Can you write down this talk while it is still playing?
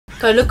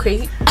Do I look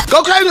crazy?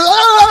 Go crazy!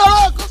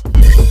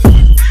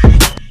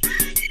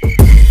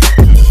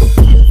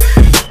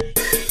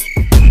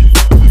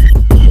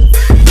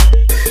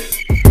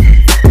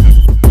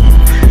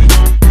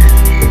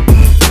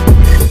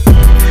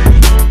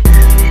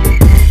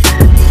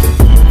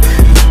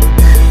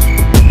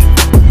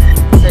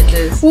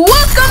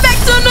 Welcome back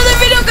to another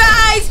video,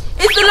 guys.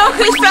 It's the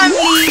Low-Chris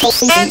family,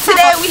 and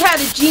today we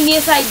had a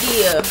genius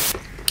idea.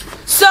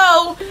 So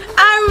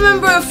I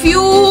remember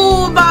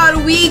about a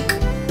week,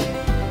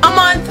 a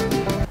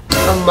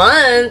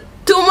month,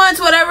 2 months,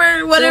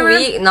 whatever. 2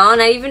 weeks? No,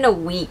 not even a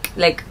week.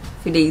 Like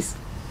a few days.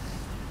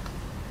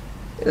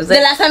 It was like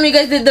the last time you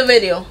guys did the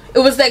video. It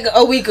was like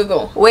a week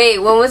ago. Wait,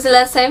 when was the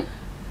last time?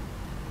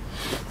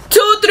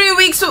 2-3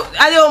 weeks,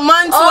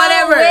 months,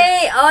 whatever.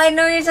 Wait, I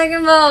know what you're talking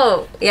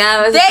about.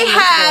 Yeah, it was. They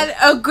had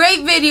a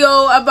great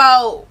video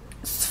about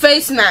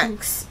face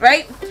masks,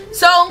 right?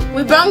 So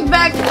we brought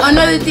back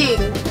another thing,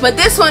 but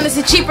this one is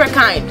a cheaper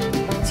kind.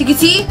 So you can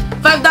see,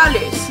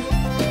 $5.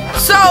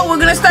 So we're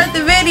gonna start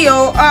the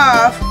video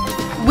off.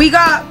 Where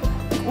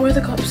are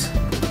the cups?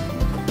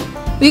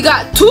 We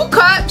got 2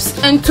 cups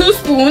and 2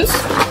 spoons,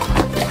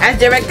 as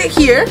directed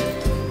here.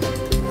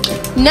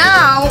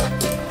 Now,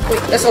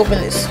 wait, let's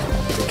open this.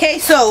 Okay,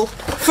 so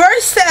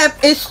first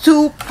step is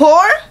to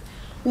pour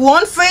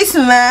 1 face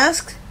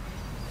mask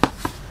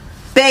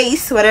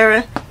base,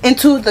 whatever,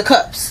 into the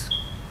cups.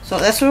 So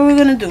that's what we're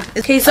gonna do.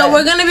 Okay, so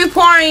we're gonna be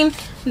pouring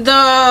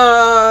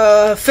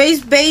the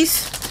face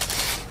base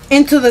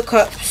into the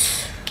cups.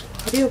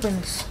 How do you open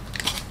this?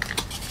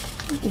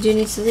 Do you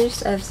need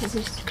scissors? I have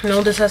scissors.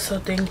 No, this has a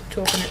thing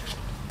to open it.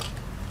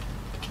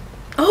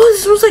 Oh,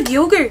 this smells like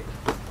yogurt.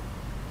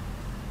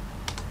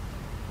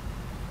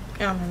 I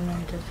don't know,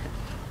 it doesn't.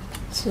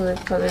 So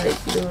it's probably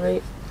like blue,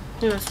 right?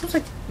 Yeah,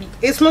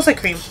 it smells like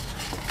cream.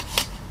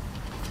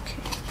 Okay.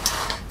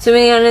 To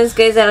be honest,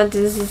 guys, I don't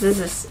think this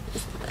is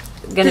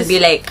gonna be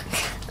like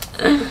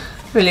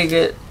really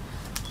good,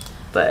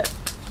 but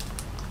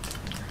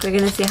we're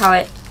gonna see how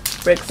it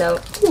breaks out.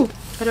 Ooh,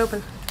 cut it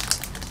open.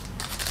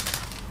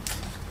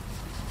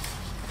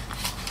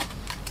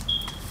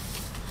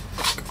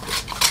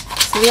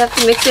 So we have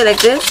to mix it like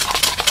this.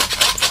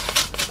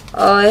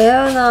 Oh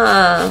hell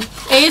no!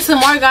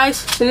 ASMR,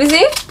 guys. Let me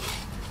see.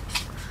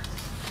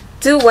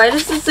 Dude, why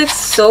does this look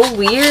so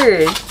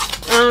weird?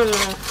 I don't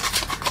know.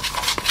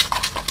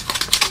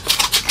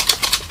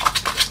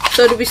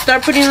 So do we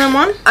start putting them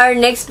on? Our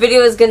next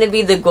video is gonna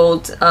be the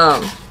gold.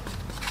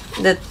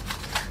 The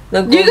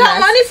gold. You got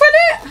money for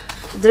that?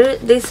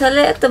 They sell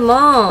it at the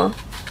mall.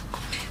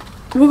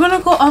 We're gonna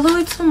go all the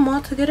way to the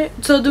mall to get it.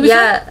 So do we?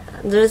 Yeah,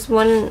 there's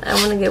one. I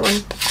wanna get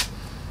one.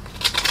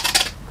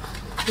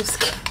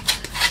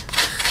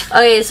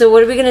 Okay, so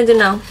what are we gonna do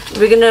now?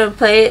 We're gonna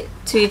play it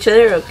to each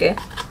other, okay?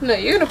 No,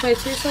 you're gonna play it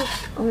to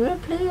yourself. I'm gonna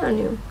play it on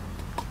you.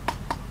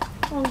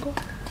 Oh, go.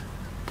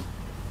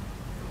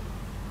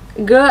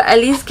 Girl, at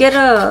least get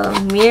a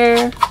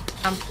mirror.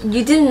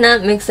 You did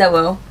not mix that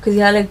well because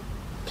you had like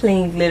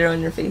plain glitter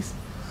on your face.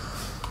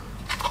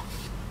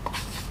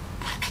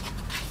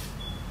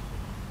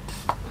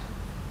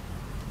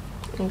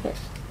 Okay.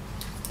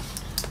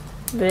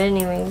 But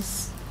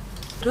anyways,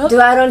 dude,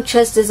 I don't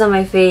trust this on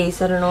my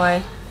face. I don't know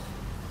why.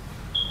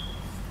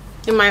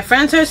 If my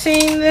friends are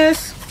seeing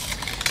this,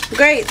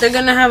 great, they're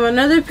gonna have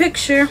another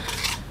picture,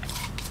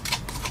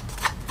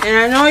 and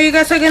I know you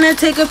guys are gonna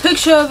take a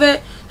picture of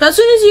it. So as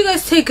soon as you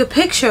guys take a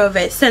picture of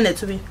it, send it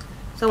to me,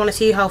 so I want to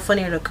see how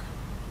funny I look.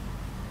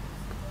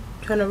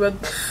 Trying to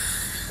rub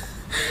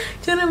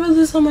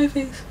this on my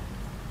face.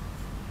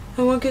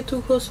 I won't get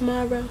too close to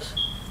my eyebrows.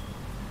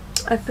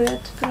 I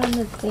forgot to put on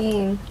the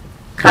thing.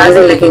 How's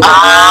it looking?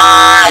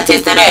 I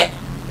tasted it.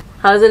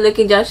 How's it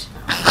looking, Josh?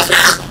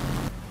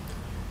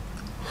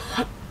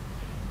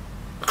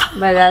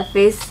 By that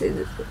face,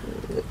 it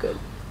look good.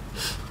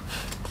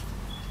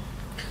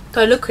 Do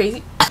I look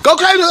crazy? Go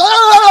crazy!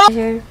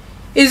 Here.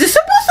 Is this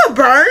supposed to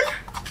burn?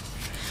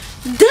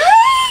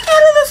 Dang!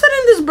 All of a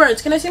sudden this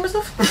burns. Can I see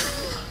myself?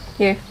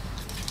 Here.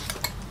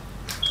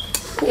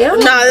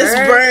 Nah, this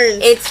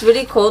burns. It's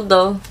really cold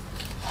though.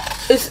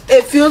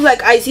 It feels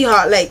like icy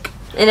hot, like.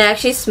 And it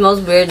actually smells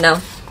weird now.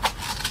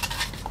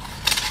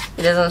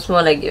 It doesn't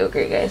smell like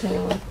yogurt, guys,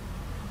 anymore.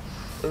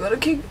 I got a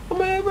kick on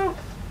my eyebrow.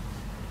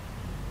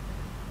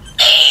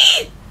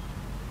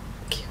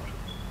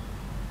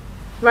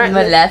 Right. I'm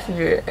gonna laugh if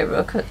your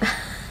eyebrow cut.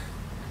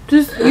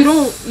 Just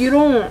you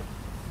don't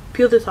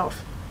peel this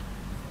off.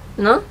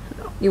 No?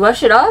 You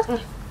wash it off?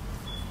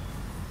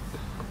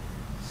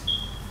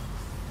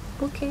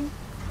 Okay.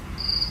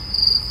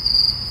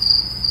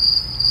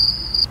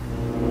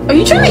 Are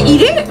you trying to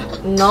eat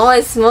it? No,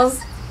 it smells.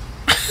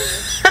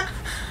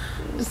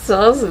 It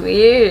smells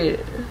weird.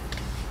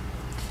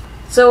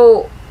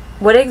 So,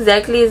 what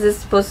exactly is this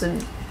supposed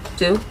to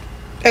do?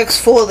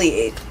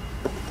 Exfoliate.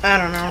 I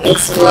don't know.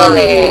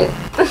 Exfoliate.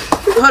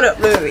 Hold up,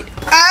 let me read.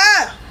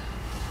 Ah!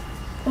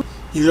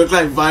 You look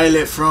like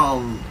Violet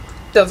from...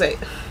 Don't say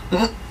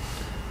it.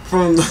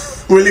 From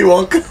Willy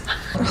Wonka.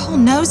 Her whole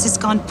nose has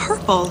gone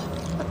purple.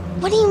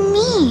 What do you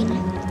mean?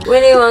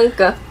 Willy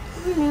Wonka.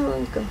 You're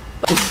welcome.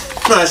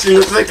 Nah, she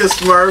looks like a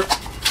Smurf.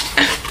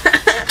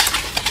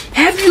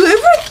 Have you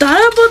ever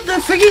thought about the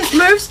freaking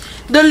Smurfs?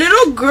 The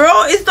little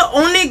girl is the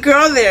only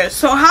girl there.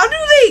 So how do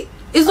they?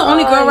 Is the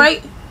only girl,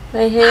 right?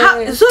 My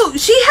hair. So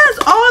she has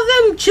all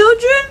them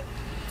children.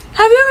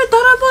 Have you ever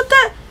thought about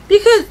that?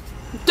 Because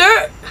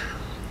they're.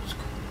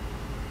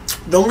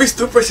 Don't be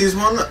stupid. She's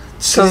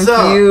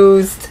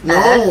Confused.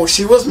 No,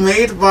 she was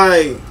made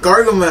by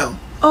Gargamel.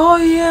 Oh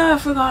yeah, I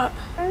forgot.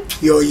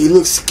 Yo, you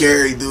look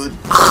scary, dude.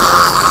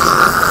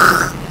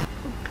 I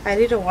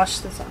need to wash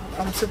this out.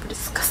 I'm super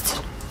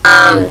disgusted.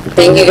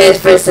 Thank you guys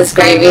for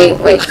subscribing.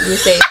 Wait. You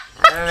say.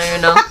 I don't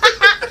even know.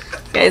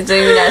 Guys, don't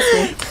even ask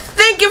me.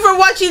 Thank you for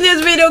watching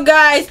this video,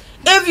 guys.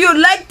 If you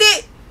liked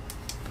it,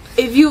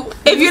 if you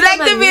like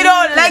the video,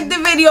 like the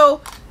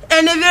video.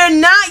 And if you're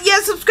not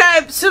yet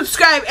subscribed,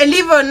 subscribe and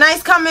leave a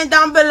nice comment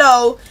down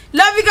below.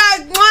 Love you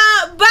guys.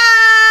 Mwah. Bye.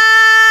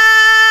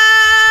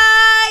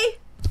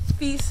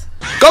 Peace.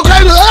 Go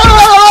crazy!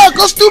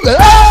 Go stupid!